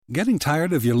Getting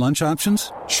tired of your lunch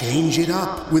options? Change it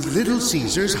up with Little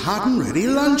Caesars Hot and Ready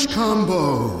Lunch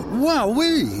Combo.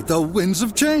 Wowee, the winds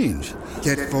of change.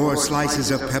 Get 4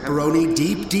 slices of pepperoni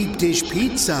deep dish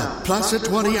pizza, plus a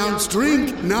 20-ounce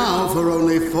drink, now for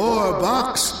only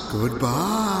 $4.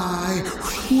 Goodbye.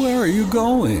 Where are you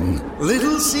going?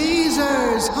 Little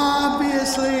Caesars,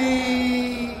 obviously.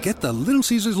 Get the Little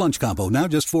Caesars Lunch Combo, now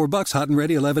just $4, hot and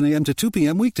ready, 11 a.m. to 2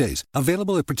 p.m. weekdays.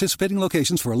 Available at participating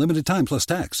locations for a limited time plus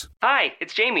tax. Hi,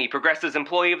 it's Jamie, Progressive's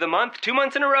Employee of the Month, 2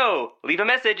 months in a row. Leave a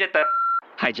message at the...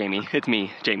 Hi, Jamie. It's me,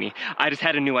 Jamie. I just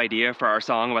had a new idea for our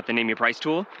song about the Name Your Price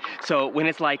tool. So when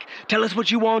it's like, tell us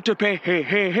what you want to pay, hey,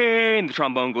 hey, hey, and the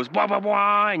trombone goes, blah, blah,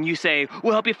 blah, and you say,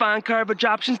 we'll help you find coverage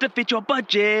options to fit your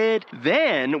budget.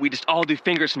 Then we just all do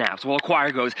finger snaps while a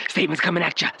choir goes, savings coming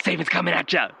at ya, savings coming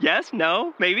at ya. Yes?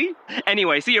 No? Maybe?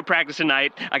 Anyway, see your practice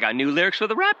tonight. I got new lyrics for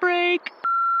the rap break.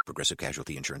 Progressive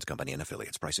Casualty Insurance Company and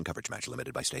Affiliates. Price and coverage match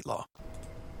limited by state law.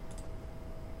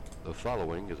 The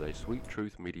following is a Sweet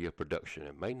Truth Media production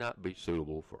and may not be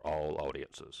suitable for all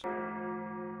audiences.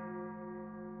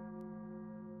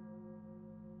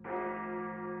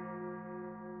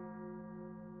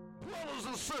 Brothers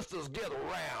and sisters, get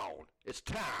around. It's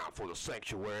time for the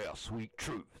Sanctuary of Sweet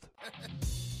Truth.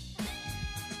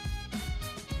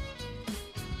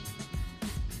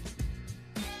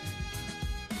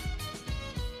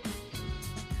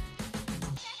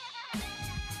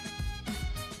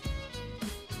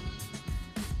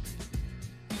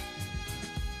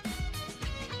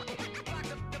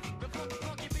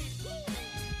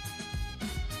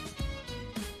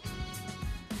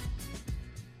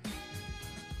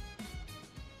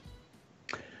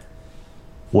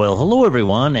 Well, hello,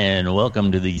 everyone, and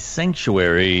welcome to the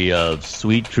Sanctuary of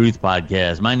Sweet Truth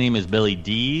podcast. My name is Billy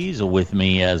Dees. With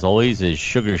me, as always, is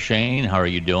Sugar Shane. How are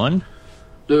you doing?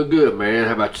 Doing good, man.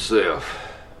 How about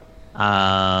yourself?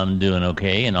 I'm doing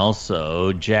okay. And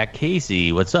also, Jack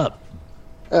Casey. What's up?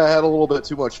 I had a little bit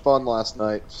too much fun last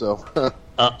night, so...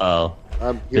 Uh-oh.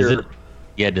 I'm here.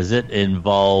 Does it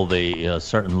involve a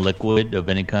certain liquid of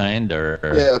any kind? Or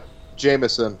Yeah,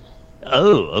 Jameson.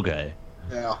 Oh, okay.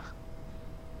 Yeah.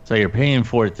 So you're paying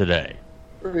for it today?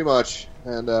 Pretty much.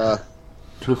 And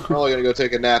probably going to go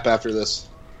take a nap after this.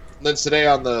 And then today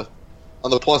on the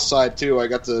plus side, too, I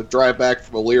got to drive back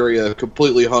from Elyria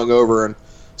completely hungover and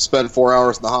spend 4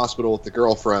 hours in the hospital with the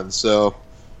girlfriend. So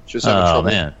she was having trouble.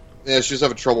 Man. Yeah, she was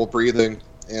having trouble breathing.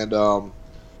 And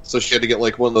so she had to get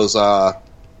like one of those, what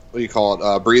do you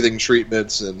call it, breathing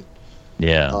treatments. And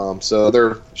yeah.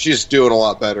 So she's doing a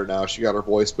lot better now. She got her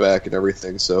voice back and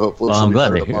everything. So hopefully I'm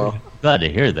glad to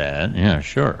hear that. Yeah,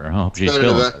 sure. I hope she's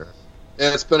feeling better.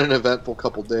 Yeah, it's been an eventful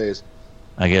couple days.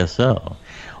 I guess so.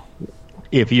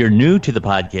 If you're new to the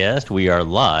podcast, we are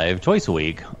live twice a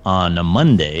week on a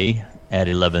Monday at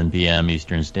 11 p.m.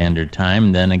 Eastern Standard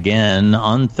Time. Then again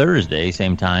on Thursday,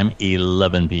 same time,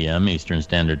 11 p.m. Eastern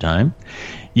Standard Time.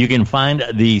 You can find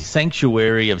the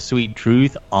Sanctuary of Sweet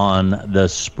Truth on the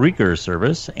Spreaker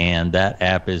service, and that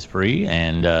app is free.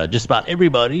 And just about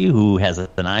everybody who has an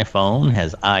iPhone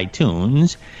has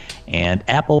iTunes, and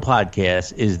Apple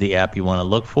Podcasts is the app you want to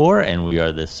look for, and we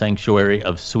are the Sanctuary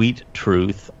of Sweet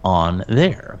Truth on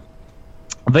there.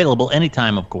 Available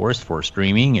anytime, of course, for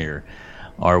streaming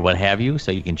or what have you,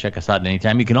 so you can check us out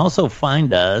anytime. You can also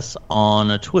find us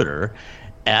on Twitter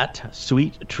at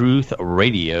Sweet Truth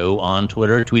Radio on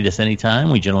Twitter. Tweet us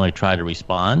anytime. We generally try to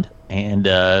respond,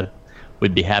 and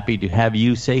we'd be happy to have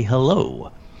you say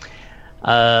hello.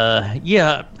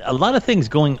 Yeah, a lot of things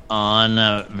going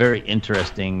on. Very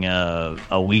interesting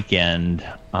a weekend.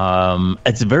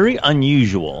 It's very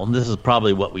unusual. This is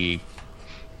probably what we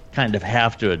kind of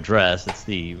have to address. It's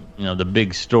the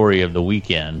big story of the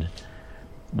weekend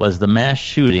was the mass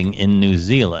shooting in New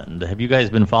Zealand. Have you guys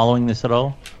been following this at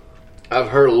all? I've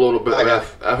heard a little bit.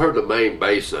 I've heard the main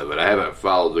base of it. I haven't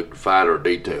followed the finer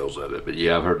details of it, but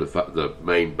yeah, I've heard the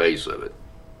main base of it.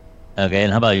 Okay,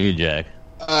 and how about you, Jack?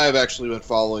 I've actually been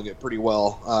following it pretty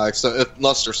well,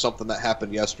 unless there's something that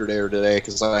happened yesterday or today,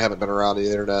 because I haven't been around the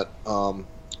internet.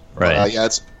 Right. Yeah,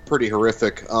 it's pretty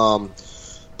horrific.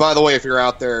 By the way, if you're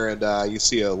out there and you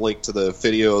see a link to the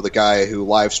video of the guy who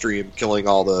live streamed killing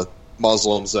all the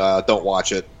Muslims, don't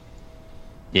watch it.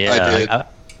 Yeah, I did.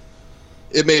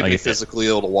 It made me physically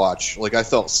ill to watch. Like, I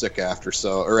felt sick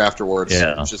afterwards.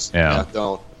 Yeah.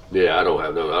 Don't. Yeah, I don't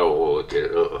want to look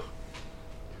at it.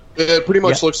 It pretty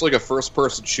much looks like a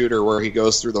first-person shooter where he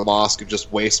goes through the mosque and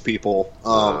just wastes people.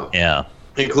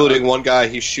 Including one guy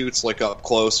he shoots like up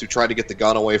close who tried to get the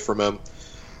gun away from him.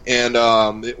 And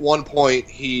at one point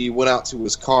he went out to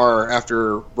his car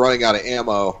after running out of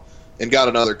ammo and got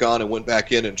another gun and went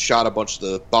back in and shot a bunch of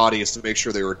the bodies to make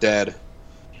sure they were dead.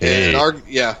 And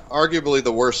arguably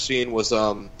the worst scene was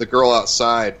the girl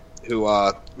outside who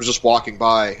was just walking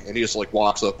by, and he just like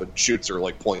walks up and shoots her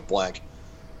like point blank.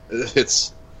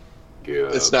 It's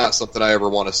not something I ever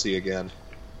want to see again.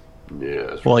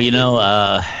 Yeah. Well,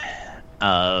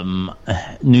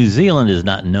 New Zealand is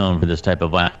not known for this type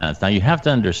of violence. Now, you have to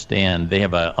understand they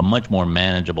have a much more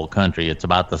manageable country. It's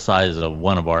about the size of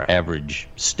one of our average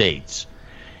states,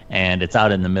 and it's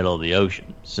out in the middle of the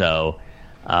ocean. So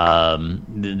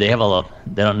they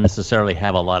don't necessarily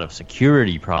have a lot of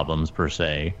security problems per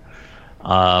se,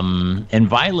 and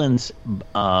violence,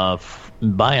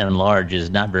 by and large,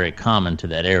 is not very common to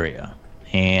that area.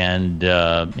 And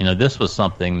this was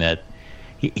something that.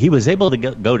 He was able to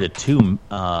go to 2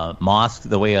 mosques,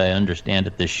 the way I understand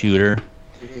it, the shooter.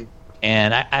 Mm-hmm.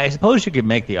 And I suppose you could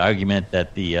make the argument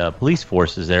that the police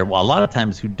forces there, well, a lot of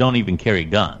times who don't even carry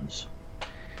guns,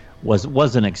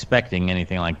 wasn't expecting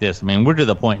anything like this. I mean, we're to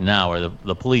the point now where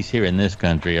the police here in this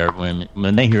country, are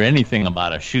when they hear anything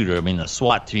about a shooter, I mean, the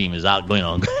SWAT team is out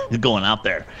going out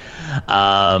there.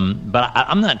 But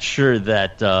I'm not sure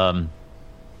that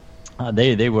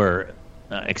they were...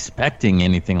 expecting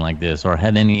anything like this or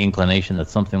had any inclination that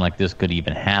something like this could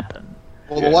even happen.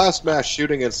 Well, the last mass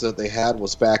shooting incident they had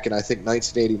was back in, I think,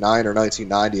 1989 or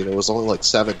 1990, and it was only like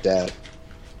 7 dead.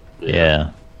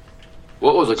 Yeah.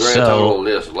 What was the grand total on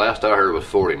this? Last I heard was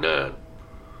 49.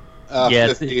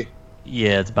 50.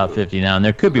 It's about 50 now, and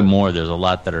there could be more. There's a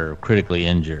lot that are critically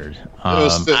injured.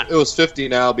 It was 50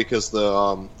 now because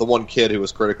the one kid who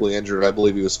was critically injured, I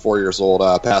believe he was 4 years old,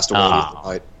 passed away the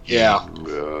night. Yeah.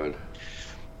 God.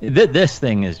 This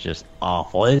thing is just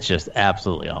awful. It's just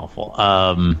absolutely awful.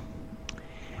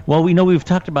 Well, we've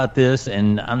talked about this,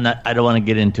 and I don't want to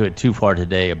get into it too far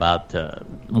today about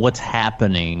what's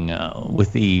happening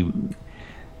with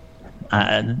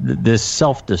this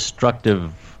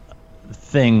self-destructive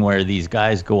thing where these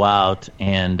guys go out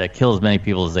and kill as many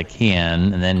people as they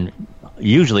can, and then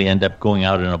usually end up going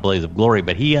out in a blaze of glory.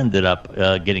 But he ended up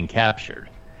getting captured.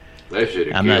 They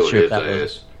should have killed his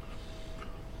ass.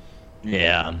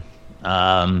 Yeah.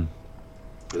 That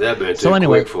been too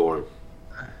quick for him.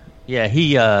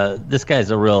 Yeah, this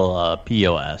guy's a real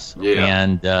POS. Yeah.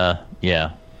 And,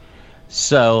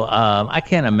 So, I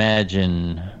can't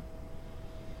imagine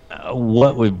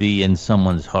what would be in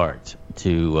someone's heart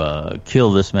to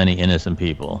kill this many innocent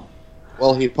people.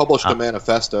 Well, he published a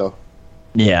manifesto.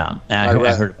 Yeah. I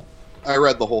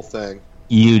read the whole thing.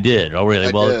 You did? Oh,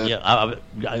 really?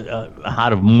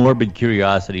 Out of morbid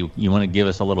curiosity, you want to give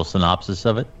us a little synopsis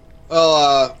of it?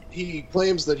 Well, he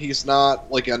claims that he's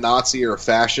not like a Nazi or a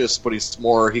fascist, but he's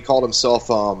more. He called himself,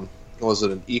 an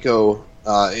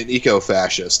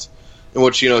eco-fascist, in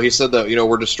which he said that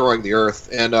we're destroying the earth,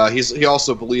 and he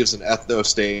also believes in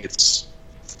ethno-states,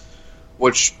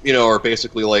 which are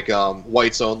basically like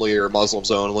whites only or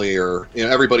Muslims only, or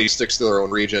everybody sticks to their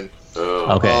own region.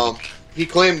 Okay. He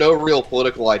claimed no real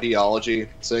political ideology,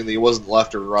 saying that he wasn't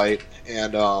left or right,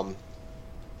 and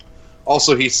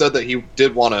also he said that he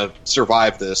did want to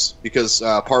survive this, because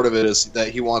part of it is that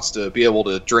he wants to be able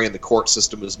to drain the court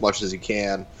system as much as he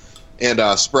can, and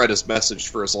spread his message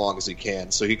for as long as he can.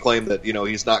 So he claimed that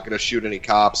he's not going to shoot any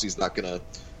cops, he's not going to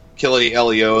kill any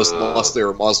LEOs unless they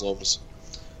were Muslims.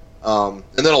 And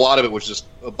then a lot of it was just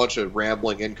a bunch of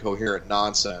rambling, incoherent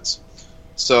nonsense.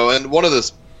 So, and one of the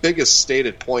biggest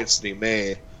stated points that he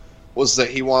made was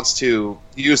that he wants to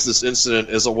use this incident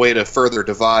as a way to further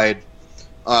divide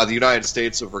the United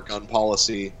States over gun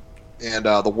policy and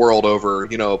the world over,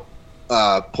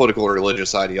 political or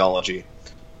religious ideology.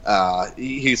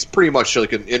 He's pretty much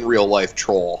like an in real life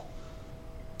troll.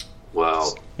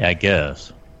 Wow. Yeah, I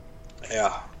guess.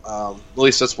 Yeah. At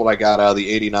least that's what I got out of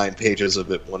the 89 pages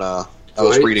of it when I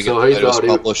was reading it when it was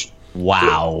published.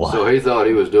 Wow. So he thought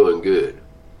he was doing good.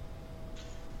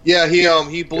 Yeah,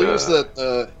 he believes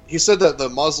that he said that the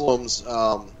Muslims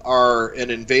are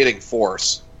an invading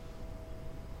force,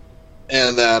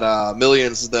 and that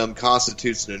millions of them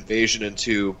constitutes an invasion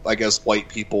into, I guess, white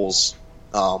people's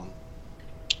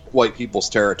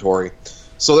territory.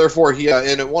 So therefore,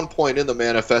 and at one point in the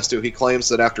manifesto, he claims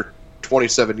that after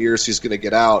 27 years, he's going to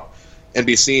get out and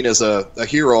be seen as a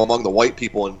hero among the white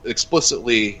people, and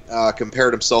explicitly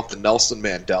compared himself to Nelson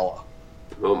Mandela.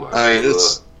 Oh my God.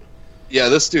 Yeah,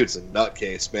 this dude's a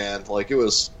nutcase, man. Like, it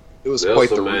was Nelson quite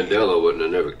the Mandela wouldn't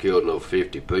have never killed no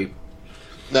 50 people.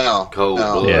 No.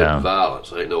 Cold-blooded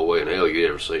violence. Ain't no way in hell you'd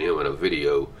ever seen him in a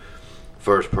video,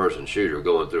 first-person shooter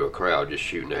going through a crowd just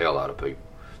shooting the hell out of people.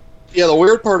 Yeah, the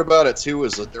weird part about it, too,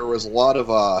 is that there was a lot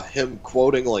of him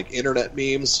quoting, like, internet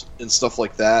memes and stuff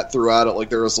like that throughout it. Like,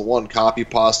 there was the one copy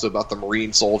pasta about the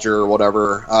Marine soldier or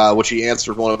whatever, which he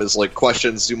answered one of his, like,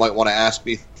 questions you might want to ask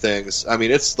me things. I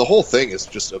mean, the whole thing is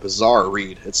just a bizarre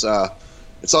read. It's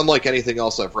unlike anything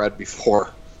else I've read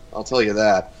before. I'll tell you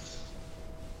that.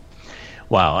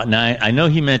 Wow. Now, I know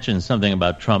he mentioned something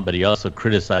about Trump, but he also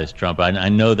criticized Trump. I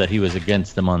know that he was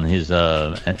against him on his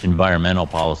environmental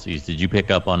policies. Did you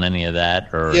pick up on any of that?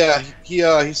 Or? Yeah,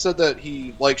 he said that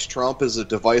he likes Trump as a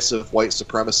divisive white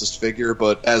supremacist figure,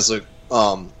 but as a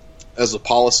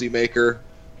policymaker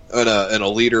and a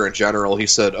leader in general, he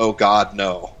said, "Oh God,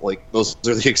 no!" Like those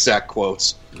are the exact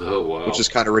quotes. Oh wow, which is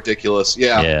kind of ridiculous.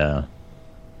 Yeah.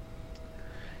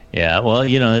 Well,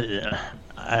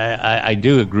 I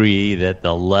do agree that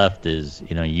the left is,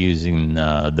 using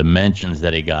the mentions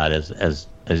that he got as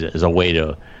a way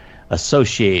to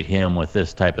associate him with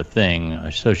this type of thing,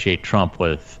 associate Trump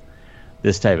with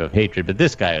this type of hatred. But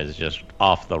this guy is just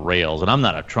off the rails, and I'm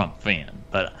not a Trump fan,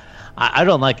 but I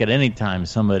don't like it anytime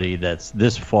somebody that's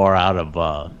this far out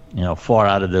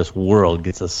of this world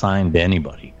gets assigned to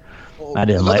anybody. Well, I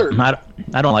don't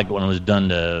like it when it was done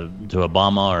to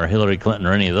Obama or Hillary Clinton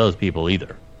or any of those people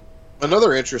either.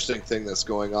 Another interesting thing that's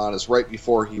going on is right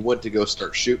before he went to go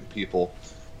start shooting people,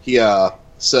 he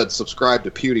said subscribe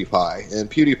to PewDiePie, and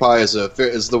PewDiePie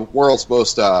is the world's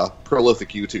most prolific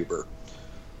YouTuber,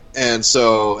 and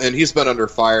he's been under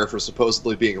fire for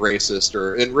supposedly being racist,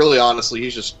 and really honestly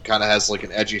he just kind of has like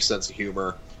an edgy sense of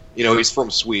humor. He's from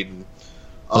Sweden.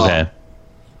 Okay.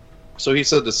 So he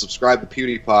said to subscribe to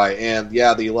PewDiePie, and the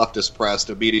leftist press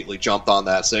immediately jumped on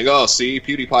that, saying, "Oh, see,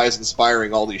 PewDiePie is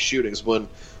inspiring all these shootings." When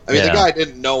the guy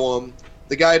didn't know him.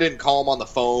 The guy didn't call him on the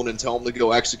phone and tell him to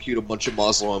go execute a bunch of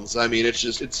Muslims. I mean,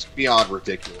 it's beyond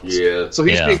ridiculous. Yeah. So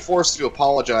he's being forced to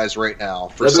apologize right now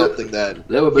for something that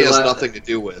he has nothing to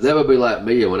do with. That would be like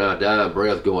me when I die in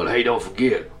breath going, "Hey, don't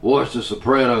forget, watch The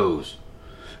Sopranos."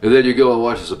 And then you go and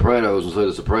watch The Sopranos and say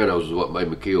The Sopranos is what made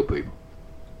me kill people.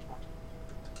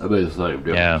 That'd be the same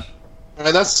difference. Yeah.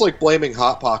 And that's like blaming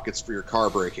Hot Pockets for your car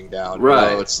breaking down.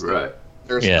 Right, right.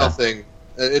 There's nothing...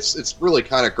 It's really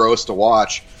kind of gross to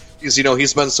watch because,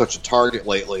 he's been such a target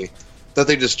lately that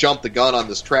they just jumped the gun on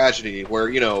this tragedy where,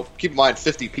 keep in mind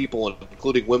 50 people,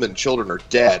 including women and children, are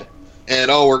dead. And,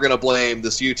 we're going to blame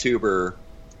this YouTuber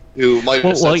who might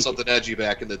have said something edgy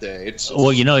back in the day.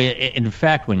 In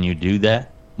fact, when you do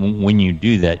that,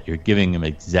 you're giving him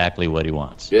exactly what he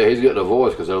wants. Yeah, he's getting a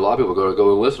voice because a lot of people are going to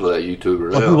go and listen to that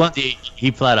YouTuber now. He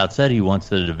flat out said he wants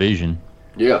the division.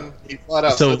 Yeah. He flat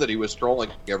out said that he was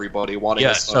trolling everybody, wanting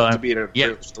us to be in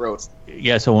everybody's throats.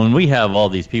 Yeah, so when we have all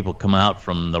these people come out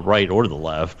from the right or the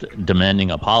left demanding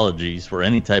apologies for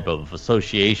any type of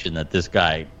association that this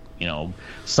guy,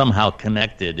 somehow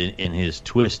connected in his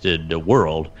twisted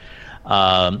world,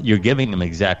 you're giving him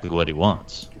exactly what he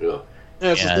wants. Yeah.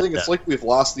 Yeah, it's the thing. It's like we've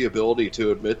lost the ability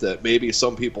to admit that maybe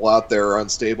some people out there are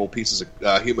unstable pieces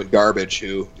of human garbage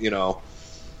who,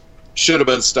 should have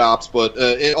been stopped. But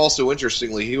also,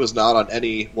 interestingly, he was not on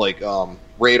any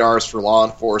radars for law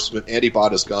enforcement, and he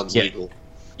bought his guns legal.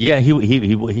 Yeah,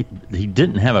 he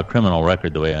didn't have a criminal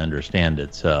record the way I understand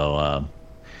it. So,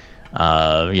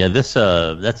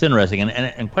 that's interesting.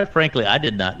 And quite frankly, I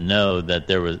did not know that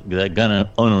that gun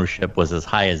ownership was as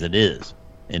high as it is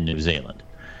in New Zealand.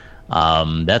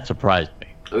 That surprised me.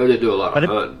 They do a lot of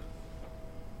hunting.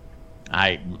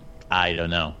 I don't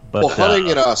know. But, hunting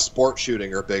and sport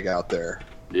shooting are big out there.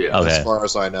 Yeah, as far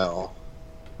as I know.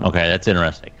 Okay, that's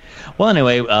interesting. Well,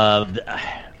 anyway,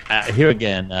 here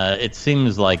again, it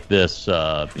seems like this. They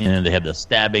have the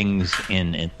stabbings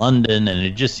in London, and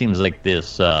it just seems like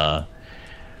this.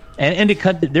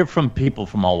 They're from people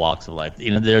from all walks of life.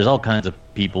 There's all kinds of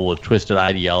people with twisted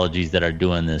ideologies that are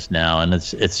doing this now, and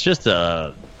it's just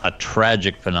a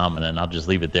tragic phenomenon. I'll just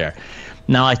leave it there.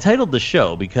 Now, I titled the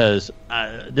show because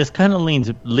this kind of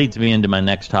leads me into my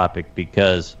next topic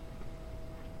because,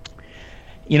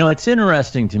 it's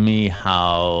interesting to me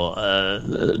how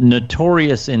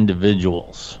notorious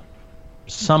individuals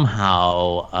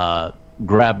somehow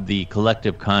grab the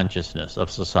collective consciousness of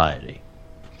society.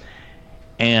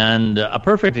 And a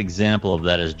perfect example of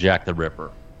that is Jack the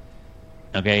Ripper.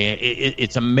 Okay,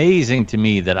 it's amazing to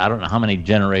me that I don't know how many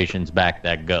generations back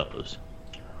that goes.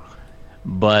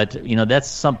 But, that's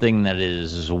something that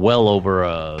is well over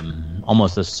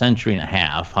almost a century and a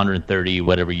half, 130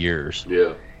 whatever years.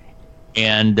 Yeah.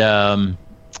 And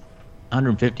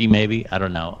 150 maybe, I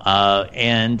don't know.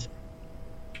 And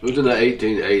it was in the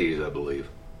 1880s, I believe.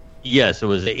 Yes, it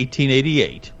was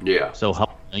 1888. Yeah. So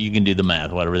you can do the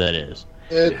math, whatever that is.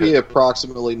 It'd be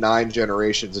approximately 9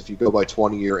 generations if you go by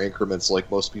 20-year increments like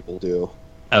most people do.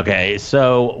 Okay,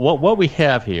 so what we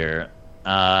have here,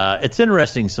 it's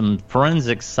interesting. Some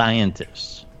forensic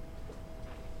scientists.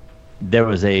 There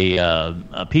was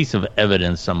a piece of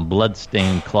evidence, some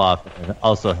blood-stained cloth, that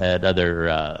also had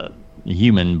other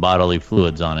human bodily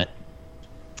fluids on it.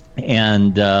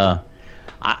 And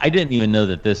I didn't even know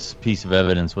that this piece of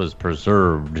evidence was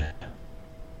preserved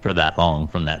for that long,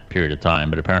 from that period of time,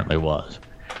 but apparently it was.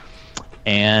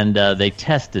 And they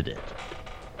tested it.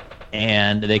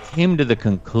 And they came to the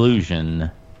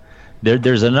conclusion,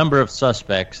 there's a number of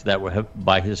suspects that were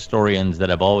by historians that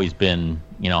have always been,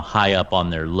 high up on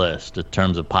their list in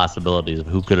terms of possibilities of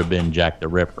who could have been Jack the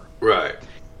Ripper. Right.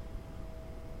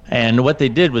 And what they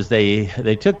did was they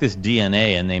took this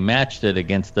DNA and they matched it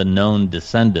against the known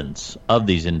descendants of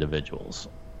these individuals.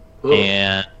 Ooh.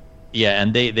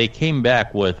 And they came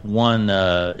back with one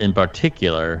in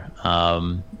particular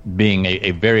being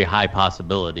a very high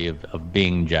possibility of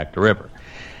being Jack the Ripper.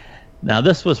 Now,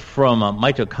 this was from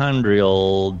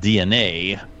mitochondrial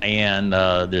DNA, and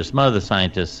there's some other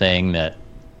scientists saying that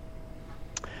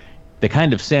the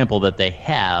kind of sample that they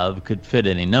have could fit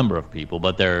any number of people,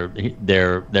 but their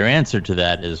answer to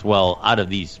that is, well, out of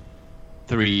these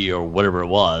 3 or whatever it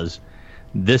was,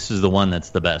 this is the one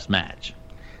that's the best match.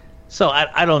 So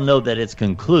I don't know that it's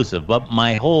conclusive, but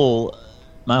my whole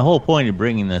point of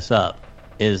bringing this up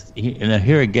is,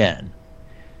 here again,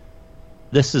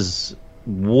 this is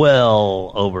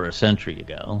well over a century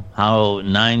ago,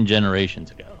 9 generations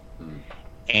ago.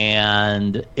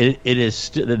 And it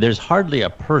is there's hardly a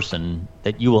person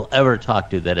that you will ever talk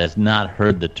to that has not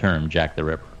heard the term Jack the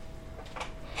Ripper.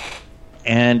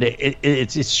 And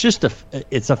it's just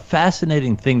it's a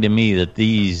fascinating thing to me that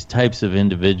these types of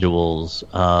individuals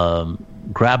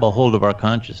grab a hold of our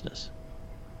consciousness.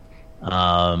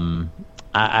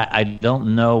 I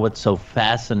don't know what's so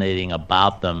fascinating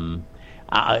about them.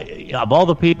 Of all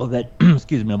the people that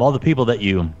of all the people that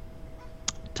you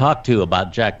talk to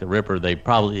about Jack the Ripper,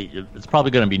 it's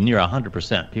probably going to be near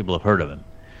 100% people have heard of him.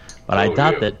 But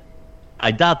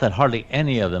I doubt that hardly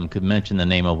any of them could mention the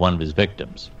name of one of his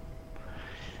victims.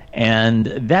 And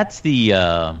that's the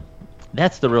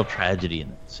real tragedy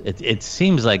in this. It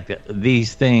seems like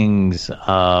these things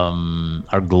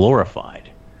are glorified.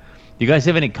 Do you guys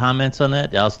have any comments on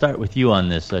that? I'll start with you on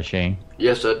this, Shane.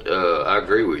 Yes, I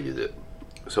agree with you that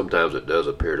sometimes it does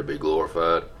appear to be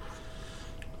glorified.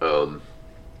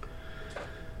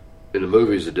 In the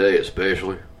movies today,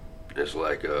 especially, it's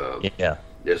like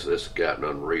it's gotten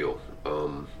unreal.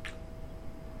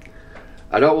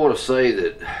 I don't want to say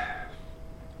that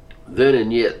then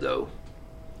and yet, though.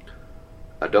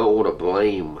 I don't want to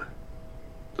blame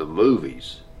the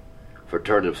movies for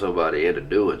turning somebody into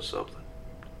doing something.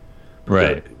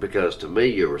 Right. Because to me,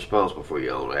 you're responsible for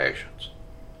your own actions.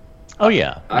 Oh,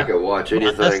 yeah. I can watch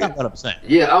anything. That's not what I'm saying.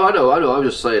 Yeah, I know. I'm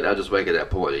just saying, I'm just making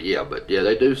that point. But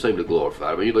they do seem to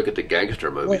glorify. I mean, you look at the gangster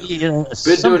movies. Well,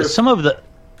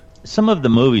 some of the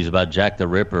movies about Jack the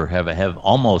Ripper have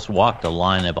almost walked a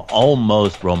line of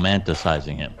almost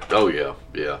romanticizing him. Oh, yeah.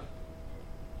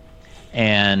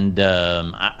 And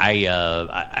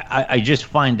I just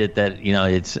find it that,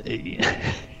 it's...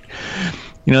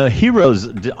 heroes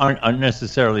aren't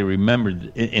necessarily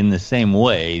remembered in the same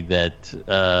way that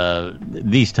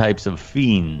these types of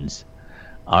fiends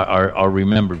are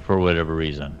remembered for whatever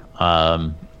reason.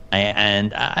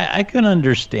 And I can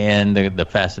understand the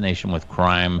fascination with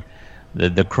crime.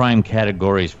 The crime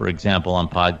categories, for example, on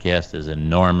podcasts is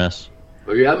enormous.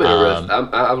 Well, yeah, I'm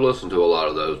interested. I've listened to a lot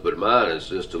of those, but mine is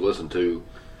just to listen to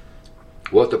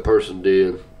what the person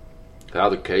did, how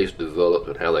the case developed,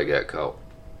 and how they got caught.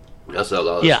 That's all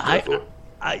I listen for.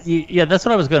 That's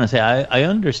what I was going to say. I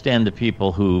understand the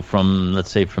people who, from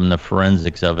the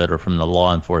forensics of it or from the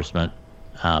law enforcement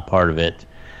part of it,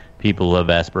 people who have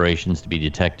aspirations to be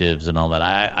detectives and all that.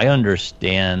 I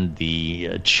understand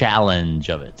the challenge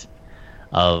of it,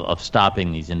 of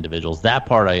stopping these individuals. That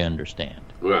part I understand.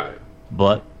 Right.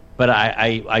 But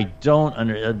I don't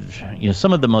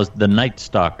some of the Night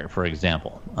Stalker, for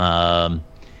example.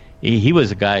 He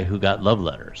was a guy who got love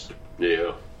letters.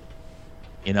 Yeah.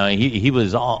 He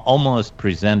was almost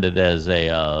presented as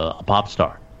a pop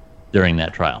star during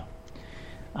that trial.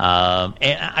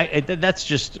 And that's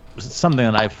just something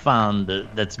that I found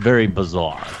that's very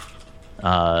bizarre.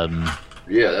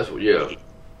 You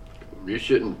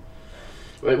shouldn't.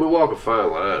 We walk a fine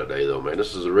line today, though, man.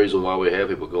 This is the reason why we have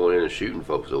people going in and shooting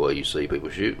folks the way you see people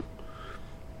shooting.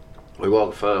 We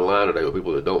walk a fine line today with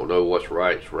people that don't know what's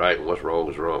right is right and what's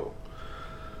wrong is wrong.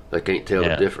 They can't tell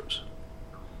the difference.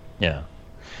 Yeah.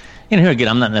 here again,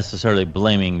 I'm not necessarily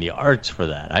blaming the arts for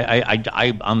that.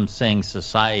 I'm saying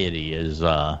society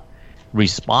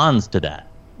responds to that.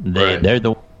 They're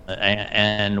the,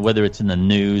 and whether it's in the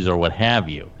news or what have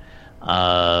you.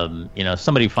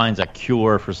 Somebody finds a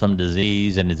cure for some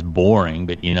disease and it's boring,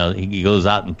 but he goes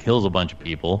out and kills a bunch of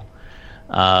people.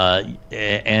 He's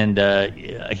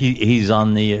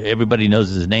on the, everybody knows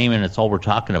his name, and it's all we're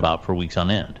talking about for weeks on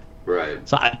end. Right.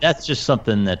 So that's just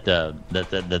something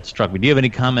that struck me. Do you have any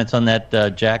comments on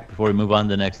that, Jack, before we move on to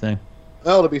the next thing?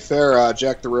 Well, to be fair,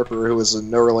 Jack the Ripper, who is in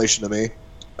no relation to me,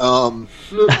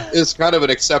 is kind of an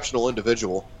exceptional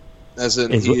individual. As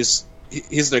in, he's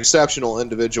an exceptional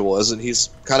individual, as in he's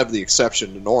kind of the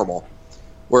exception to normal.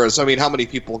 Whereas, I mean, how many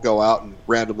people go out and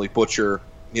randomly butcher,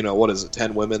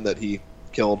 10 women that he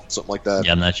killed, something like that?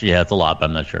 Yeah, I'm not sure. Yeah, it's a lot, but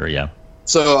I'm not sure, yeah.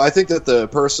 So I think that the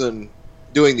person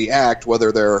doing the act,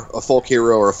 whether they're a folk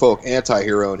hero or a folk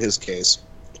anti-hero in his case,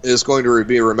 is going to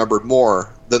be remembered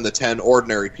more than the 10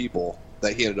 ordinary people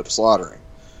that he ended up slaughtering.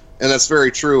 And that's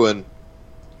very true in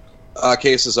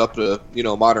cases up to,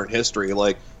 modern history.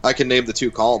 Like, I can name the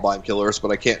 2 Columbine killers,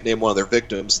 but I can't name one of their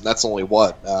victims, and that's only,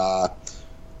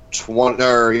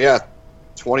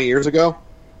 20 years ago?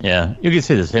 Yeah, you can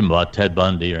say the same about Ted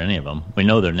Bundy or any of them. We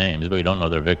know their names, but we don't know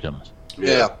their victims.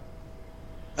 Yeah.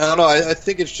 I don't know, I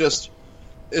think it's just,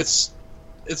 it's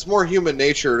more human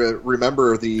nature to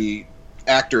remember the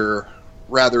actor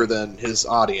rather than his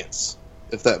audience,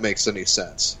 if that makes any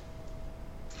sense.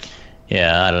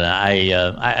 Yeah, I don't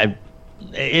know.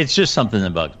 It's just something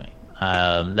that bugs me.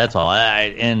 That's all.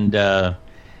 Like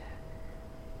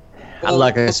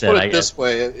I said, put it this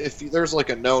way: if there's like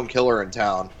a known killer in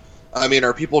town, I mean,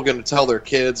 are people going to tell their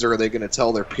kids, or are they going to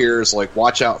tell their peers, like,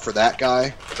 watch out for that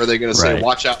guy? Or are they going to say,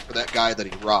 watch out for that guy that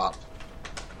he robbed?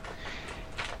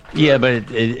 Yeah, but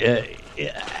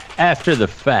after the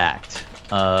fact,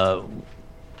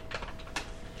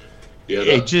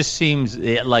 it just seems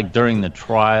like during the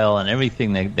trial and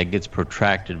everything that gets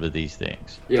protracted with these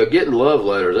things. Yeah, getting love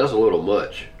letters, that's a little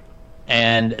much.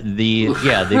 And they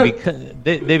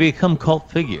become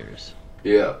cult figures.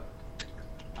 Yeah.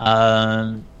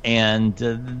 And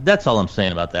that's all I'm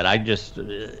saying about that.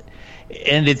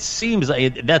 And it seems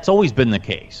like that's always been the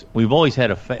case. We've always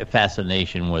had a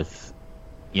fascination with,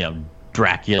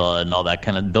 Dracula and all that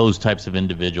kind of, those types of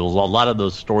individuals. A lot of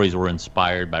those stories were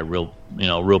inspired by real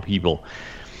people.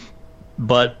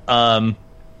 But by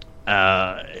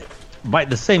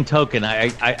the same token,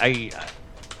 I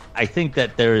think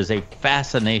that there is a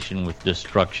fascination with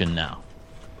destruction now.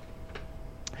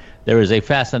 There is a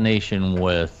fascination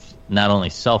with not only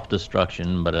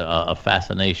self-destruction, but a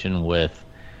fascination with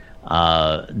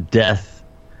death,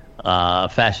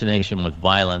 fascination with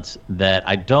violence that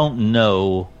I don't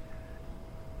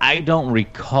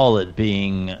recall it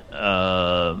being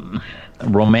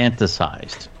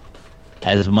romanticized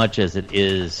as much as it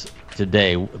is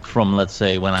today from, let's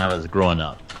say, when I was growing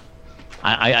up.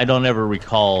 I don't ever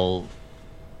recall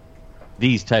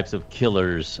these types of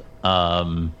killers,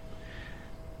 I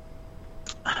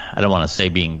don't want to say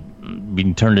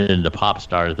being turned into pop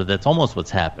stars, but that's almost what's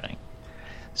happening.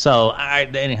 So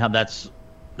anyhow, that's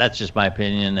just my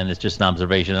opinion, and it's just an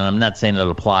observation, and I'm not saying it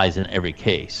applies in every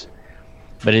case.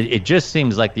 But it just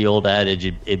seems like the old adage: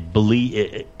 if it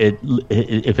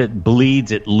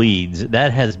bleeds, it leads.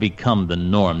 That has become the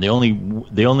norm. The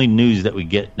only news that we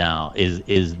get now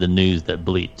is the news that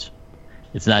bleeds.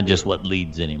 It's not just what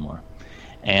leads anymore.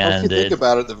 And if you think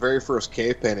about it, the very first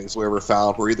cave paintings we ever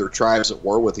found were either tribes at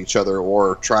war with each other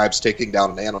or tribes taking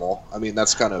down an animal. I mean,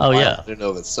 that's kind of violent in and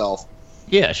of itself.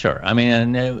 Yeah, sure. I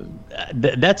mean,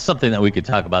 that's something that we could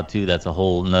talk about too. That's a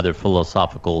whole another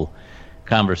philosophical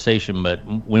conversation. But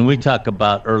when we talk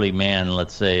about early man,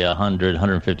 let's say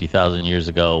 150,000 years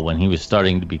ago, when he was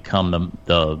starting to become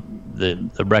the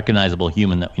recognizable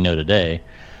human that we know today,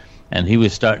 and he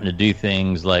was starting to do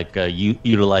things like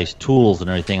utilize tools and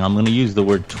everything. I'm going to use the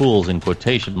word tools in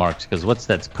quotation marks because what's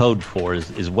that's code for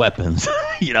is weapons.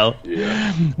 Yeah.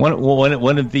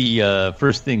 One of the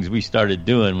first things we started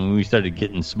doing when we started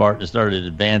getting smart and started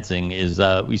advancing is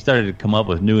we started to come up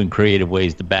with new and creative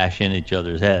ways to bash in each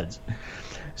other's heads.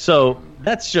 So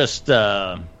that's just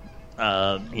maybe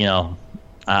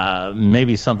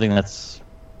something that's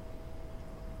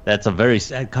a very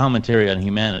sad commentary on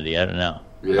humanity. I don't know.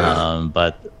 Yeah.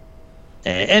 But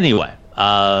anyway,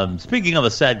 speaking of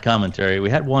a sad commentary, we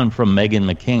had one from Meghan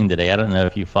McCain today. I don't know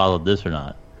if you followed this or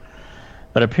not.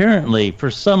 But apparently,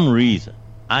 for some reason,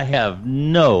 I have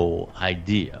no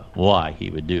idea why he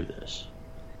would do this.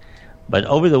 But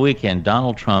over the weekend,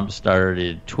 Donald Trump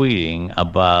started tweeting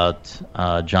about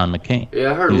John McCain.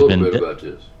 Yeah, I heard a little bit about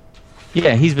this.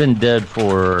 Yeah, he's been dead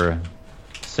for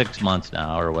 6 months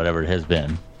now, or whatever it has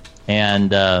been.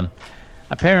 And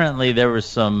apparently there was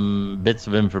some bits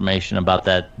of information about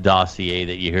that dossier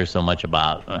that you hear so much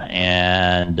about.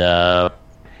 And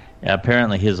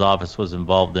apparently his office was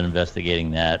involved in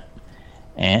investigating that.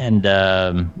 And,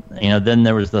 then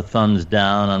there was the thumbs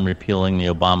down on repealing the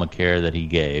Obamacare that he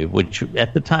gave, which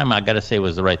at the time, I got to say,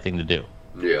 was the right thing to do.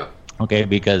 Yeah. Okay,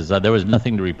 because there was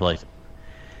nothing to replace it.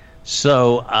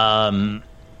 So,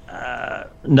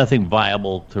 nothing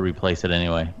viable to replace it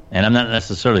anyway. And I'm not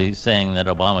necessarily saying that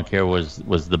Obamacare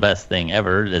was the best thing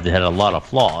ever. It had a lot of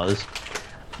flaws.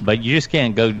 But you just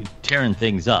can't go tearing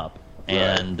things up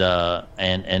and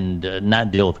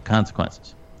not deal with the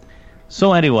consequences.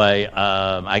 So anyway,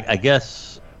 I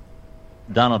guess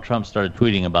Donald Trump started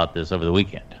tweeting about this over the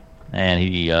weekend, and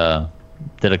he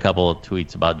did a couple of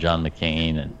tweets about John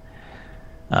McCain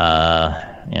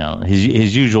and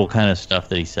his usual kind of stuff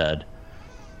that he said.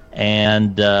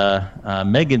 And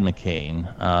Meghan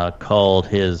McCain called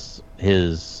his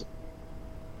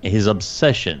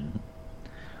obsession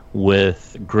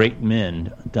with great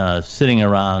men sitting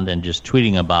around and just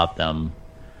tweeting about them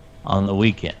on the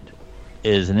weekend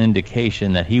is an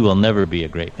indication that he will never be a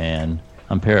great man.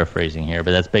 I'm paraphrasing here, but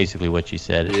that's basically what she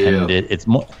said. Yeah. And it's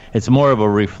more of a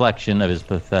reflection of his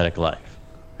pathetic life.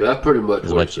 Yeah, that's pretty much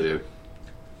what she said.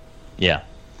 Yeah.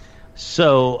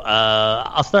 So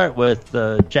I'll start with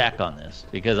Jack on this,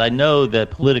 because I know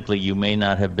that politically you may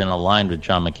not have been aligned with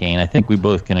John McCain. I think we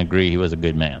both can agree he was a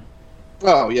good man.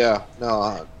 Oh, yeah.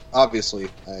 No, obviously,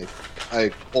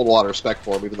 I hold a lot of respect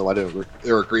for him, even though I didn't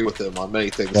agree with him on many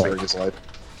things during his life.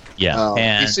 Yeah,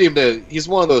 and he's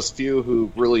one of those few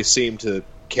who really seemed to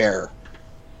care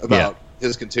about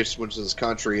his constituents in his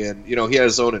country, and he had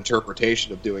his own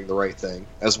interpretation of doing the right thing,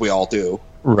 as we all do.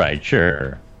 Right,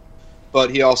 sure. But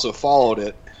he also followed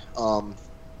it. I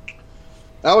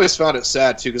always found it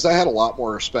sad too, because I had a lot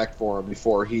more respect for him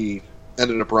before he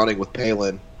ended up running with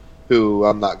Palin, who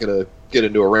I'm not going to get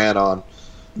into a rant on.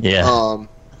 Yeah.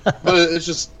 But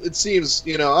it seems,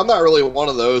 I'm not really one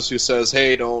of those who says,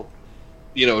 hey, don't,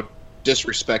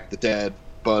 disrespect the dead,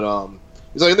 but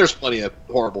there's plenty of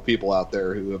horrible people out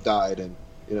there who have died, and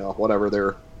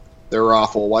whatever, they're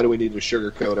awful. Why do we need to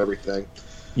sugarcoat everything?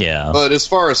 Yeah. But as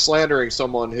far as slandering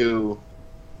someone who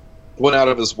went out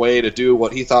of his way to do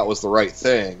what he thought was the right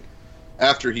thing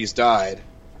after he's died,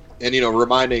 and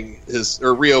reopening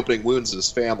wounds in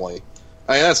his family,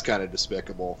 that's kind of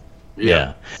despicable.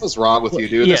 Yeah. What's wrong with you,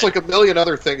 dude? There's like a million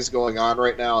other things going on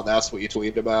right now, and that's what you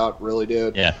tweeted about, really,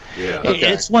 dude? Yeah.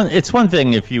 Okay. It's one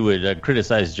thing if you would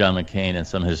criticize John McCain in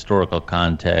some historical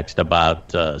context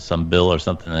about some bill or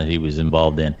something that he was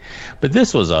involved in. But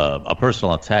this was a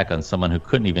personal attack on someone who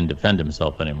couldn't even defend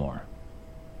himself anymore.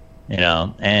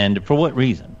 And for what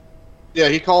reason? Yeah,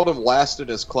 he called him last in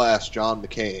his class, John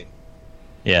McCain.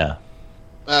 Yeah.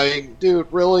 I mean, dude,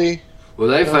 really? Well,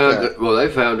 they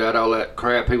found out all that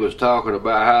crap he was talking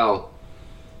about, how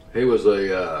he was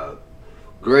a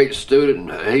great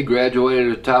student and he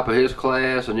graduated at the top of his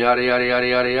class and yada, yada, yada,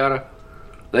 yada, yada.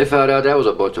 They found out that was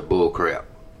a bunch of bull crap.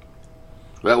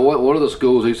 One of the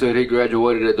schools he said he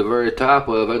graduated at the very top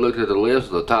of, they looked at the list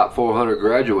of the top 400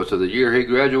 graduates of the year he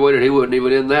graduated. He wasn't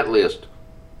even in that list.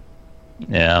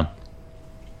 Yeah.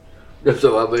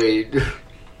 So, I mean...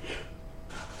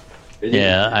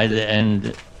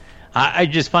 I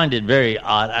just find it very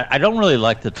odd. I don't really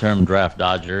like the term draft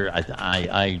dodger.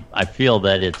 I feel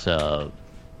that it's a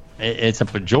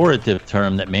pejorative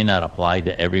term that may not apply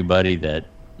to everybody that,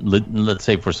 let's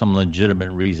say, for some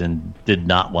legitimate reason, did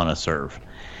not want to serve.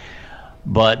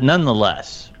 But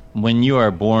nonetheless, when you are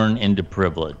born into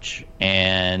privilege,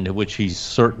 and which he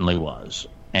certainly was,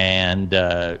 and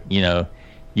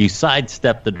you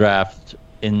sidestep the draft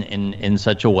in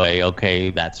such a way, okay,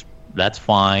 that's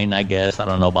fine, I guess. I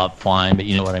don't know about fine, but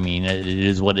you know what I mean. It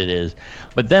is what it is.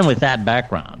 But then with that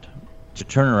background, to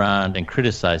turn around and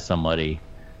criticize somebody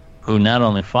who not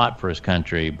only fought for his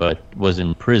country, but was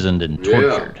imprisoned and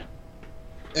tortured.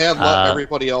 And let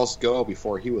everybody else go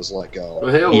before he was let go.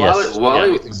 Well, hell,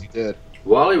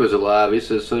 while he was alive, he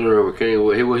said Senator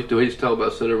McCain, he's talking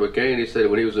about Senator McCain, he said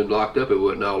when he was locked up it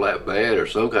wasn't all that bad, or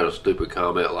some kind of stupid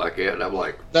comment like that. And I'm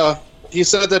like... No. He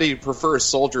said that he prefers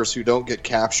soldiers who don't get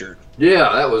captured.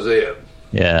 Yeah, that was it.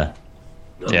 Yeah.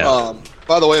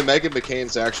 By the way, Meghan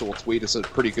McCain's actual tweet is a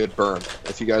pretty good burn,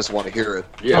 if you guys want to hear it.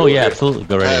 Yeah, absolutely.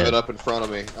 Go right ahead. I have it up in front of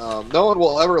me. No one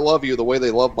will ever love you the way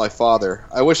they love my father.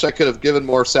 I wish I could have given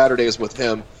more Saturdays with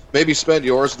him. Maybe spend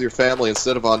yours with your family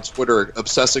instead of on Twitter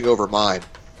obsessing over mine.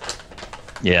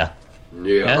 Yeah.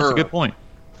 Yeah, that's a good point.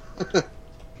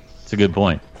 It's a good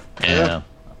point. Yeah.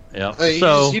 Yeah. I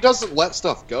mean, he doesn't let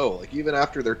stuff go. Like, even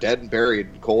after they're dead and buried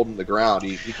and cold in the ground,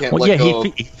 he can't let go.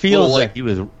 He feels like he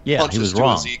was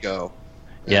wrong. His ego.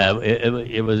 Yeah,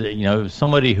 it was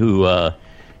somebody who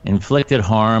inflicted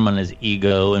harm on his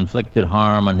ego, inflicted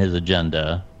harm on his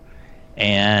agenda,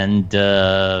 and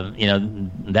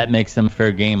that makes them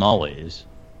fair game always.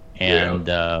 And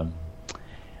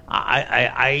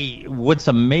I what's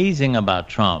amazing about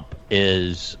Trump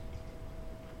is,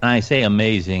 and I say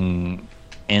amazing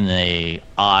in a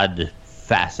odd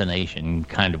fascination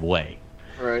kind of way,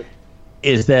 right?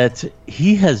 Is that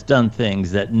he has done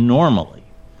things that normally,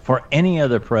 for any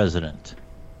other president,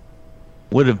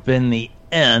 would have been the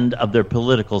end of their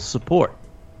political support.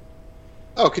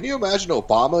 Oh, can you imagine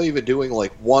Obama even doing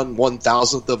like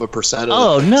 1/1000th of a percent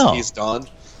of the things he's done?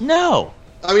 No.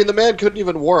 I mean, the man couldn't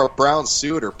even wear a brown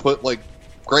suit or put like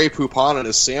Grey Poupon on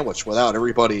his sandwich without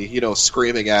everybody,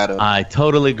 screaming at him. I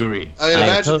totally agree. I mean,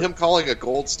 imagine him calling a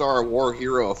Gold Star war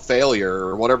hero a failure,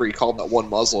 or whatever he called that one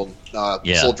Muslim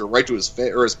soldier right to his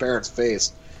face or his parents'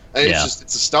 face. I mean,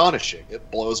 it's astonishing. It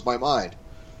blows my mind.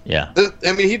 Yeah.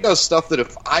 I mean, he does stuff that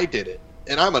if I did it,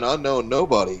 and I'm an unknown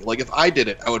nobody, like if I did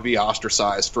it, I would be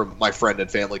ostracized from my friend and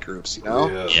family groups,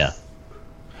 Yeah.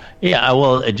 Yeah,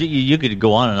 well, you could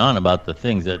go on and on about the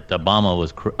things that Obama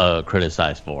was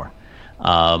criticized for,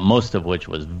 most of which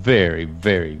was very,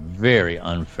 very, very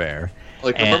unfair.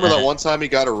 Like, remember that one time he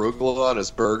got arugula on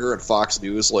his burger and Fox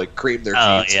News, creamed their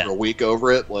cheeks for a week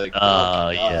over it?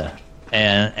 Yeah.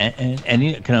 And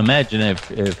you can imagine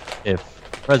if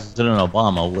President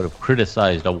Obama would have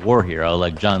criticized a war hero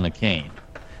like John McCain,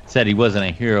 said he wasn't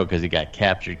a hero because he got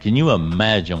captured. Can you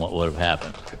imagine what would have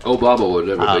happened? Obama would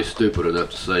never be stupid enough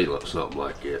to say something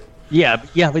like that.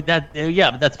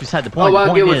 But that's beside the point.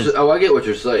 I get what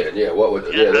you're saying. Yeah, they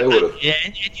would have. Yeah,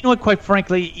 and you know what? Quite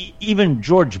frankly, even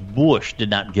George Bush did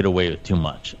not get away with too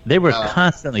much. They were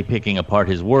constantly picking apart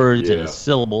his words and his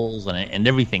syllables and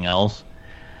everything else.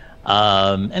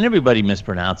 And everybody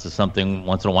mispronounces something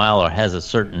once in a while, or has a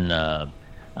certain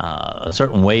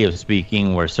way of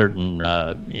speaking, where certain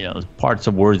parts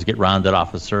of words get rounded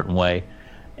off a certain way,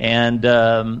 and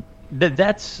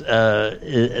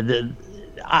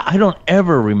I don't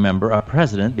ever remember a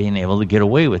president being able to get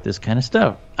away with this kind of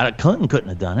stuff. Clinton couldn't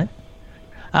have done it.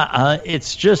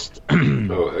 It's just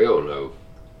oh hell no.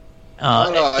 I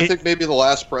don't know. I think maybe the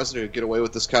last president who could get away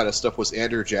with this kind of stuff was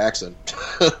Andrew Jackson.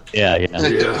 Yeah.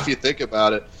 If you think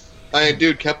about it. I mean,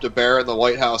 dude kept a bear in the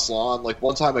White House lawn. Like,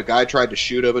 one time a guy tried to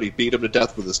shoot him, and he beat him to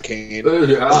death with his cane. He was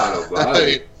a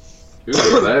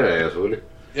badass, wasn't he?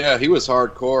 Yeah, he was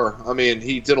hardcore. I mean,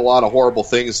 he did a lot of horrible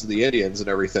things to the Indians and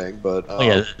everything, but...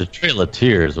 the Trail of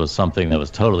Tears was something that was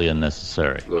totally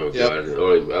unnecessary. Oh, God.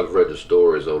 I've read the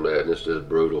stories on that, and it's just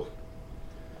brutal.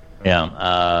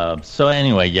 Yeah. So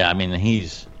anyway, I mean,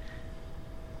 he's...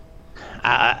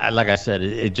 like I said,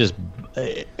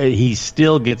 he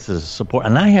still gets his support.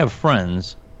 And I have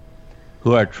friends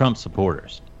who are Trump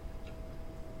supporters.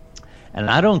 And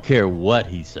I don't care what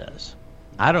he says.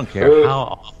 I don't care how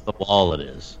off the wall it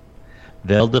is.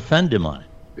 They'll defend him on it.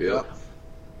 Yeah.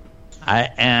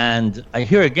 I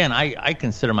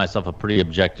consider myself a pretty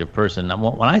objective person.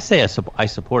 When I say I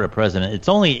support a president, it's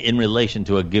only in relation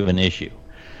to a given issue.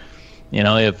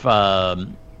 If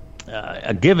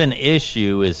a given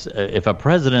issue is, if a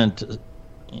president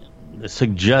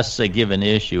suggests a given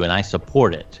issue and I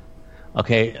support it,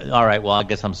 okay, all right, well, I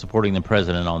guess I'm supporting the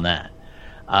president on that.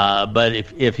 But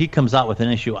if he comes out with an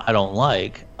issue I don't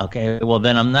like, okay, well,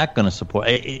 then I'm not going to support.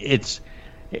 It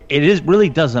really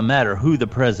doesn't matter who the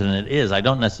president is. I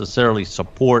don't necessarily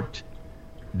support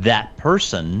that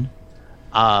person,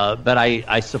 but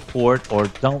I support or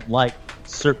don't like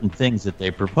certain things that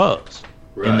they propose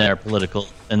in their political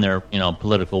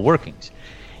workings.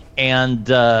 And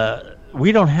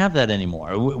we don't have that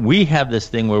anymore. We have this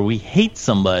thing where we hate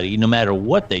somebody no matter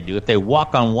what they do. If they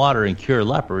walk on water and cure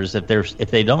lepers, if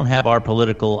they don't have our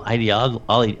political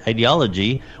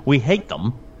ideology, we hate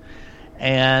them.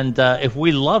 And if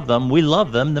we love them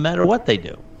no matter what they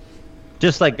do.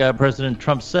 Just like President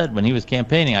Trump said when he was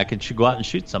campaigning, I could go out and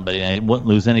shoot somebody and I wouldn't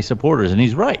lose any supporters, and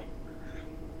he's right.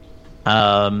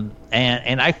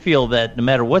 And I feel that no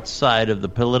matter what side of the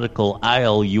political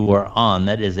aisle you are on,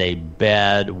 that is a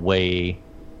bad way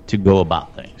to go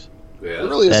about things. Yeah. It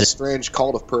really is a strange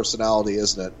cult of personality,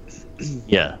 isn't it?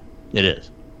 Yeah, it is.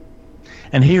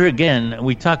 And here again,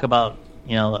 we talk about,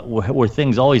 were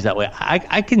things always that way?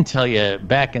 I can tell you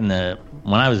back when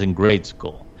I was in grade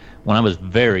school, when I was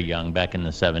very young, back in the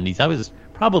 70s, I was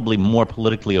probably more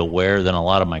politically aware than a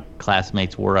lot of my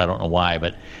classmates were. I don't know why,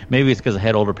 but maybe it's because I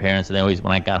had older parents, and they always,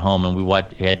 when I got home and we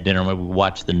had dinner, maybe we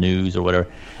watched the news or whatever,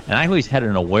 and I always had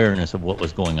an awareness of what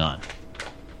was going on.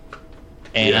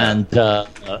 And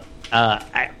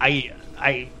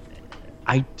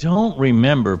I don't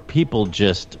remember people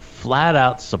just flat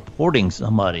out supporting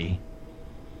somebody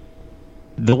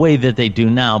the way that they do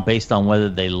now, based on whether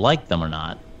they like them or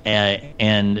not.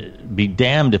 And be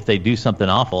damned if they do something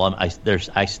awful. I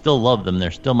still love them.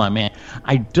 They're still my man.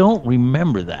 I don't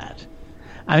remember that.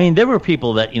 I mean, there were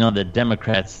people that, the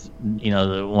Democrats, when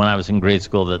I was in grade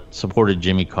school, that supported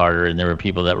Jimmy Carter, and there were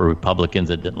people that were Republicans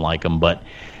that didn't like him. But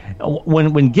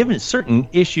when given certain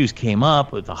issues came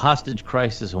up with the hostage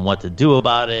crisis and what to do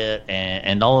about it,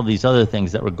 and all of these other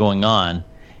things that were going on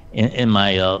in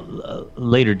my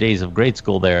later days of grade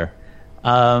school there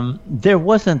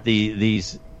wasn't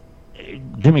these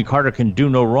Jimmy Carter can do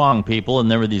no wrong people, and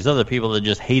there were these other people that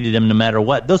just hated him no matter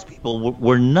what. Those people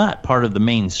were not part of the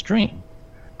mainstream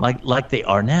like they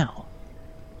are now.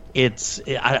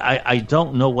 I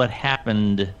don't know what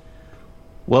happened,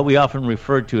 what we often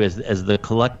refer to as the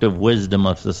collective wisdom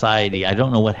of society. I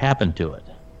don't know what happened to it.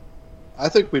 I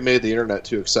think we made the internet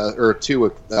too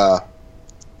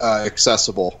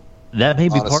accessible. That may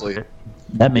be honestly. part of it.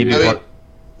 That may be part. Mean,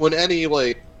 when any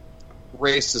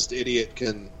racist idiot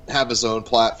can have his own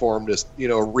platform to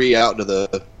out into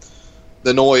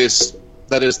the noise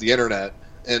that is the internet,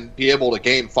 and be able to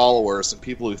gain followers and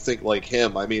people who think like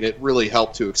him, I mean, it really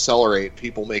helped to accelerate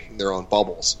people making their own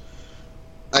bubbles.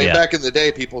 I mean, back in the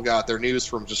day, people got their news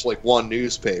from just one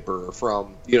newspaper or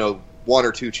from one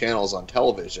or two channels on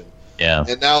television. Yeah.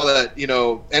 And now that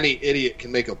any idiot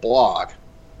can make a blog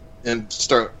and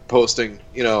start posting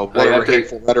whatever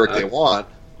hateful rhetoric they want.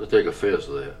 I take offense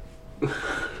to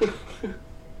that.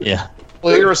 Yeah.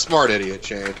 Well, you're a smart idiot,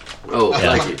 Shane. Oh,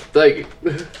 thank you.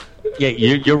 Yeah,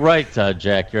 you're right,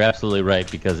 Jack. You're absolutely right,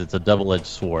 because it's a double-edged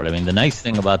sword. I mean, the nice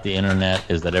thing about the internet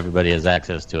is that everybody has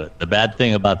access to it. The bad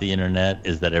thing about the internet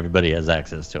is that everybody has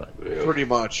access to it. Yeah. Pretty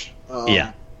much.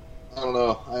 Yeah. I don't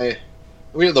know.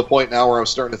 We're at the point now where I'm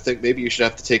starting to think maybe you should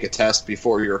have to take a test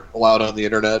before you're allowed on the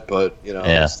internet, but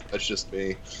that's just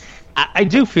me. I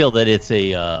do feel that it's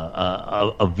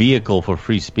a vehicle for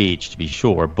free speech, to be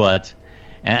sure, but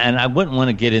and I wouldn't want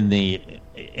to get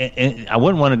I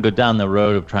wouldn't want to go down the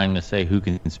road of trying to say who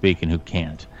can speak and who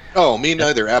can't. Oh, me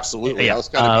neither. Absolutely. Yeah. I was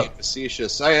kind of being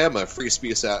facetious. I am a free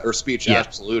speech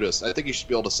absolutist. I think you should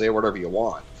be able to say whatever you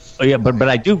want. Oh yeah, but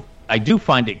I do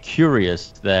find it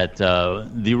curious that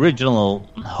the original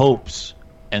hopes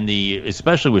and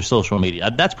especially with social media,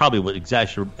 that's probably what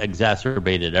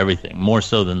exacerbated everything more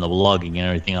so than the blogging and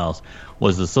everything else,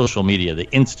 was the social media, the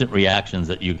instant reactions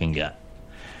that you can get.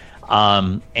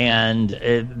 And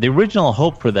the original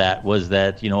hope for that was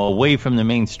that, away from the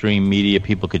mainstream media,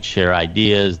 people could share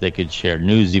ideas, they could share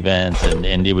news events,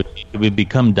 and it would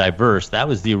become diverse. That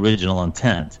was the original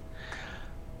intent,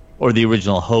 or the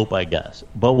original hope, I guess.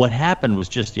 But what happened was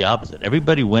just the opposite.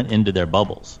 Everybody went into their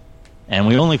bubbles, and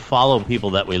we only follow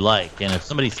people that we like. And if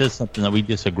somebody says something that we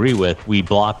disagree with, we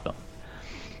block them.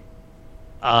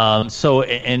 So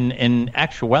in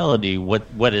actuality,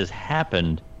 what has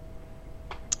happened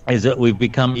is that we've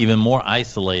become even more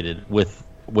isolated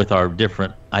with our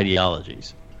different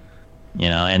ideologies,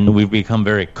 and we've become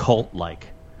very cult-like.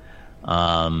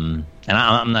 And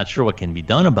I'm not sure what can be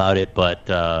done about it, but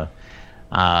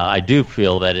I do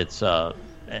feel that it's a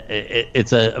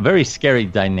very scary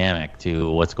dynamic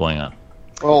to what's going on.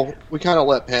 Well, we kind of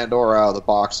let Pandora out of the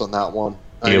box on that one.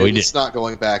 It's not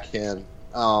going back in.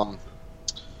 I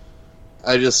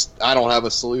don't have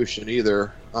a solution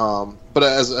either. But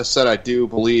as I said, I do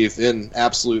believe in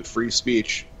absolute free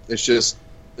speech. It's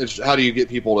how do you get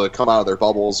people to come out of their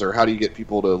bubbles, or how do you get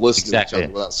people to listen to each other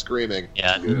without screaming?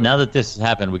 Yeah. Now that this has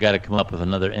happened, we got to come up with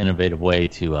another innovative way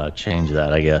to change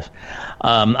that, I guess.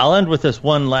 I'll end with this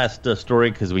one last story,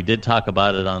 because we did talk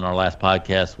about it on our last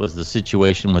podcast, was the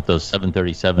situation with those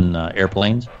 737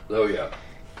 airplanes. Oh, yeah.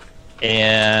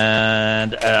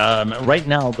 And right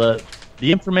now, the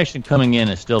information coming in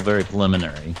is still very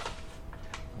preliminary.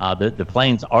 The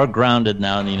planes are grounded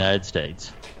now in the United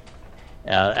States.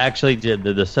 Actually,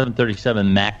 the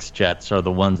 737 MAX jets are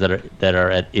the ones that are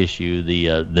at issue,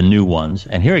 the new ones.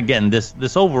 And here again,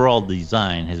 this overall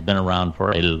design has been around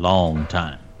for a long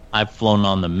time. I've flown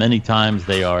on them many times.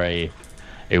 They are a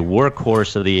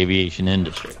workhorse of the aviation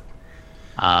industry.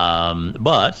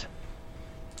 But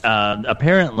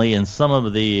apparently, in some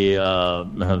of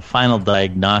the final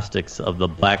diagnostics of the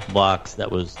black box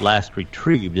that was last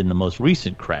retrieved in the most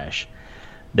recent crash,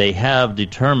 they have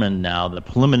determined now that,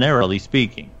 preliminarily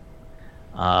speaking,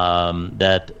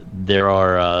 that there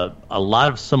are a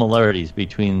lot of similarities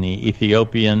between the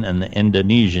Ethiopian and the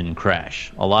Indonesian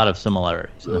crash. A lot of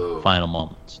similarities in the final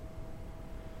moments.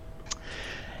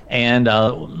 And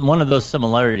one of those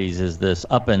similarities is this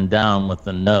up and down with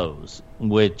the nose,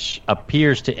 which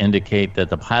appears to indicate that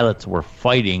the pilots were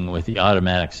fighting with the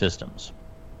automatic systems.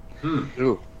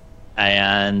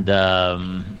 And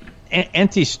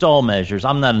anti-stall measures,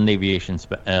 I'm not an aviation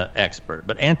expert,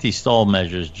 but anti-stall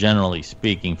measures, generally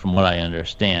speaking, from what I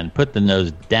understand, put the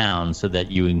nose down so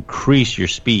that you increase your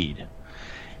speed.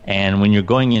 And when you're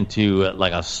going into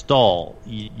like a stall,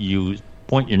 you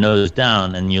point your nose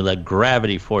down and you let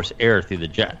gravity force air through the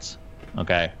jets.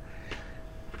 Okay?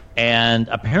 And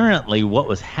apparently what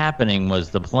was happening was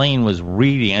the plane was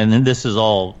reading, and then this is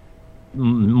all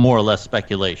more or less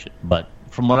speculation, but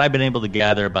from what I've been able to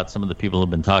gather about some of the people who've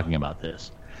been talking about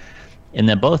this, in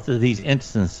that both of these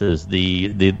instances,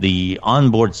 the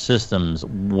onboard systems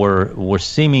were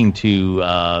seeming to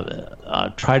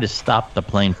try to stop the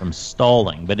plane from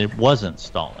stalling, but it wasn't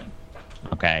stalling.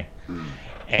 Okay,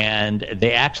 and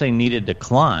they actually needed to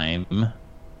climb,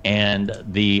 and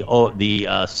the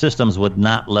systems would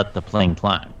not let the plane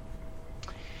climb.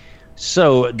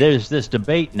 So there's this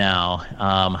debate now.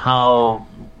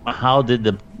 How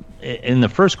did in the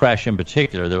first crash in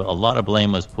particular, a lot of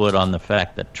blame was put on the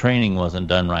fact that training wasn't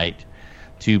done right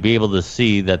to be able to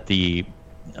see that the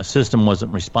system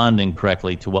wasn't responding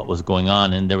correctly to what was going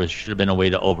on, and should have been a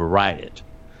way to override it.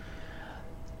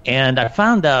 And I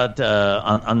found out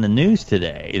on the news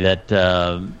today that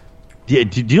do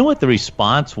you know what the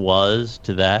response was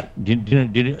to that? Do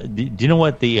you know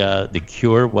what the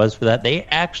cure was for that? They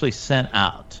actually sent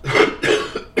out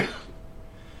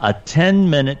a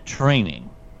 10-minute training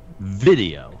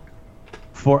video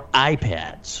for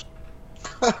iPads.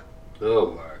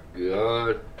 Oh my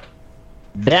God.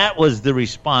 That was the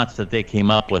response that they came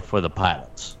up with for the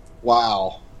pilots.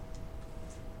 Wow.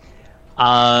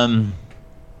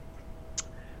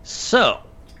 So.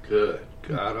 Good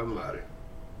God Almighty.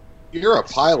 You're a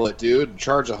pilot, dude, in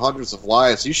charge of hundreds of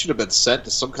lives. You should have been sent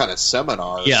to some kind of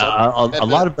seminar. Yeah, a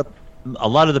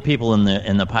lot of the people in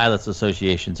the pilots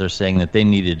associations are saying that they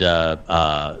needed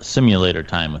simulator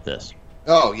time with this.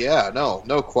 Oh yeah,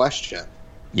 no question.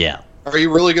 Yeah. Are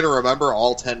you really going to remember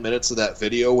all 10 minutes of that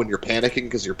video when you're panicking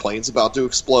because your plane's about to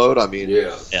explode? I mean,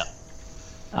 yeah.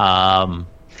 Wow,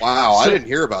 I didn't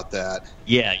hear about that.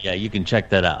 Yeah, you can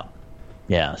check that out.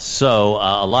 Yeah, so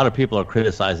a lot of people are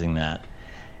criticizing that.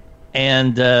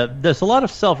 And there's a lot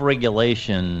of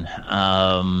self-regulation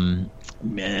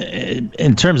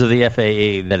in terms of the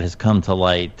FAA that has come to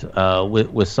light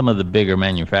with some of the bigger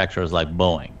manufacturers like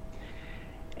Boeing.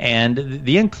 And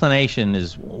the inclination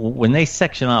is when they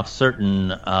section off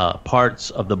certain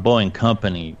parts of the Boeing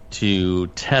company to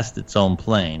test its own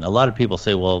plane, a lot of people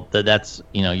say, well, that's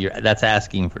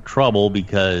asking for trouble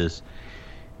because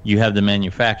you have the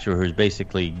manufacturer who's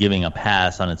basically giving a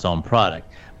pass on its own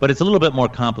product. But it's a little bit more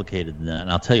complicated than that,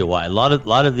 and I'll tell you why. A lot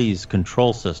of these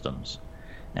control systems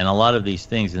and a lot of these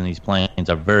things in these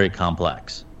planes are very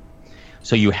complex.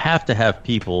 So you have to have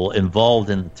people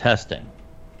involved in the testing,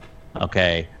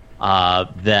 okay,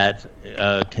 that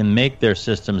can make their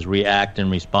systems react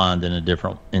and respond in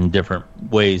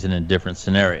different ways and in different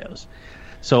scenarios.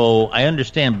 So I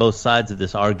understand both sides of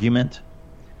this argument,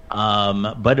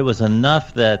 but it was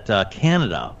enough that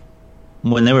Canada,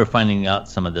 when they were finding out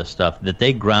some of this stuff, that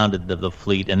they grounded the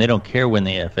fleet, and they don't care when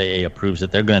the FAA approves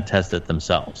it. They're going to test it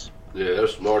themselves. Yeah, they're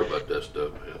smart about that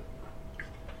stuff, man.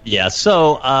 Yeah,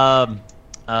 so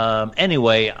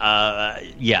anyway,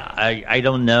 I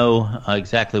don't know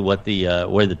exactly what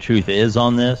where the truth is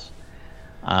on this.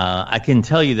 I can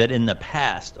tell you that in the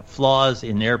past, flaws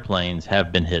in airplanes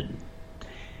have been hidden.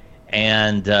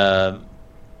 And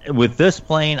with this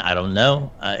plane, I don't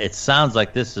know. It sounds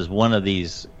like this is one of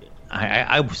these.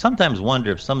 I sometimes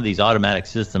wonder if some of these automatic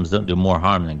systems don't do more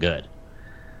harm than good.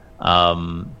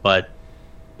 But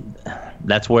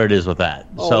that's where it is with that.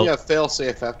 Oh, so, you have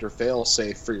fail-safe after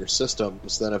fail-safe for your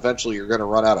systems, then eventually you're going to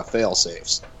run out of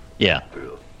fail-safes. Yeah.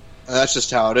 And that's just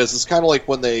how it is. It's kind of like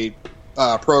when they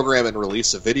program and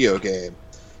release a video game.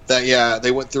 That,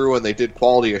 they went through and they did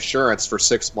quality assurance for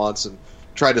 6 months and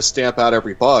tried to stamp out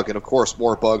every bug, and of course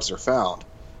more bugs are found.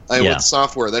 With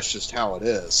software, that's just how it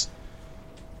is.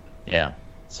 Yeah.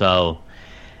 So,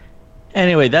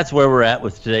 anyway, that's where we're at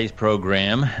with today's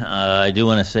program. I do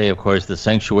want to say, of course, the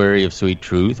Sanctuary of Sweet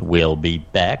Truth will be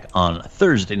back on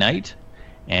Thursday night,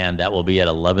 and that will be at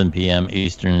 11 p.m.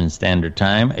 Eastern Standard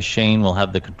Time. Shane will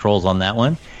have the controls on that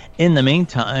one. In the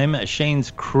meantime,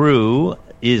 Shane's crew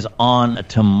is on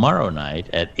tomorrow night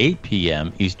at 8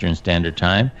 p.m. Eastern Standard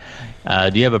Time.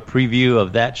 Do you have a preview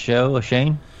of that show,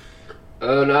 Shane?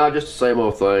 No, just the same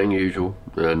old thing, usual.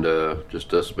 And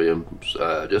just us being,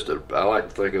 I like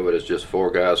to think of it as just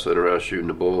four guys sitting around shooting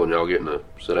the bull and y'all getting to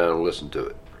sit down and listen to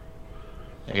it.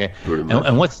 Okay.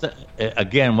 And what's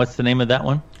the name of that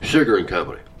one? Sugar and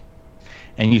Company.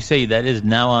 And you say that is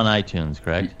now on iTunes,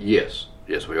 correct? Yes,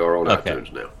 we are on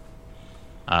iTunes now.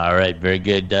 All right, very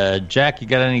good. Jack, you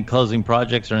got any closing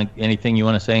projects or anything you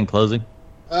want to say in closing?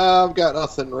 I've got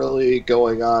nothing really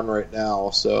going on right now,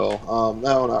 so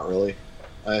no, not really.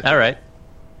 All right.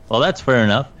 Well, that's fair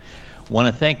enough.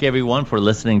 Want to thank everyone for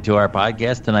listening to our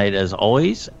podcast tonight, as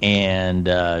always, and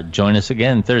join us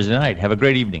again Thursday night. Have a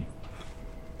great evening.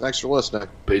 Thanks for listening.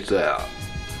 Peace out.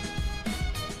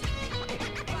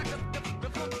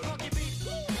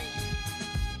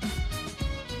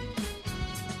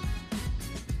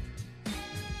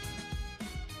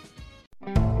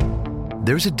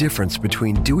 There's a difference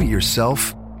between do it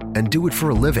yourself and do it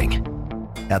for a living.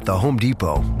 At the Home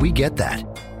Depot, we get that.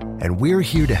 And we're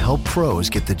here to help pros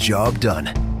get the job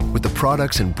done with the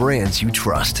products and brands you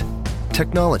trust.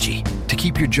 Technology to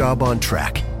keep your job on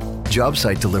track. Job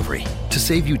site delivery to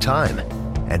save you time.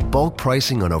 And bulk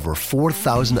pricing on over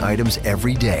 4,000 items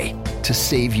every day to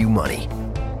save you money.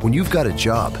 When you've got a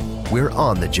job, we're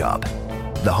on the job.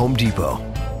 The Home Depot.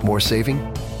 More saving,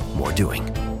 more doing.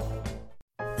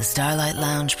 The Starlight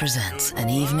Lounge presents An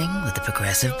Evening with the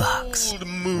Progressive Box. Old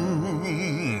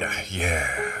moon,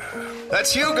 yeah.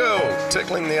 That's Hugo,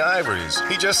 tickling the ivories.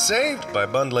 He just saved by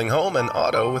bundling home and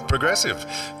auto with Progressive.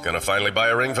 Gonna finally buy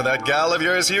a ring for that gal of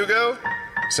yours, Hugo?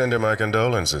 Send her my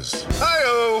condolences.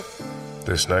 Hi-oh!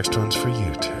 This next one's for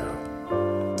you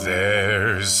two.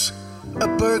 There's a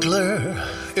burglar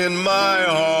in my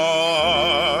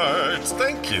heart.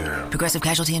 Thank you. Progressive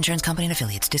Casualty Insurance Company and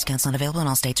Affiliates. Discounts not available in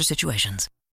all states or situations.